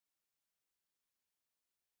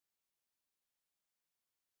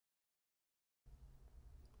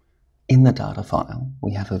In the data file,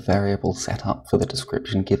 we have a variable set up for the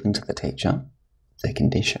description given to the teacher, their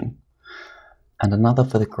condition, and another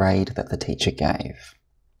for the grade that the teacher gave.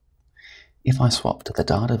 If I swap to the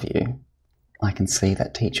data view, I can see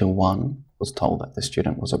that teacher 1 was told that the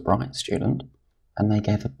student was a bright student, and they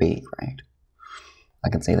gave a B grade. I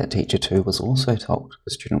can see that teacher 2 was also told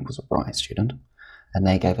the student was a bright student, and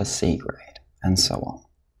they gave a C grade, and so on.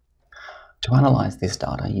 To analyse this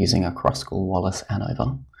data using a Kruskal-Wallis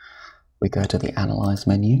ANOVA, we go to the Analyze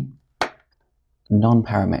menu,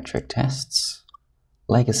 Non-Parametric Tests,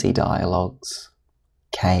 Legacy Dialogues,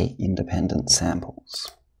 K-Independent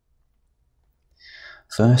Samples.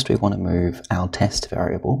 First, we want to move our test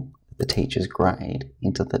variable, the teacher's grade,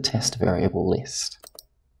 into the test variable list.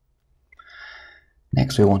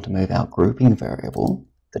 Next, we want to move our grouping variable,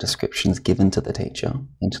 the descriptions given to the teacher,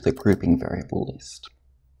 into the grouping variable list.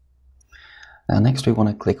 Now next we want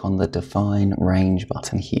to click on the Define Range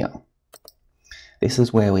button here. This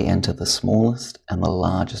is where we enter the smallest and the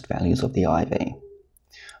largest values of the IV.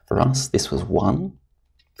 For us, this was 1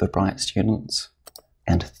 for bright students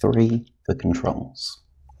and 3 for controls.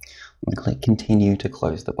 We click Continue to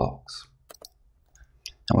close the box.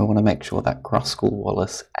 And we want to make sure that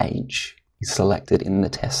Kruskal-Wallis age is selected in the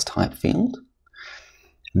test type field.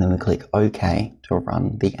 And then we click OK to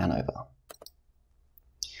run the ANOVA.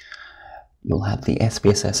 You'll have the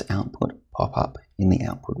SPSS output pop up in the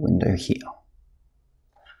output window here.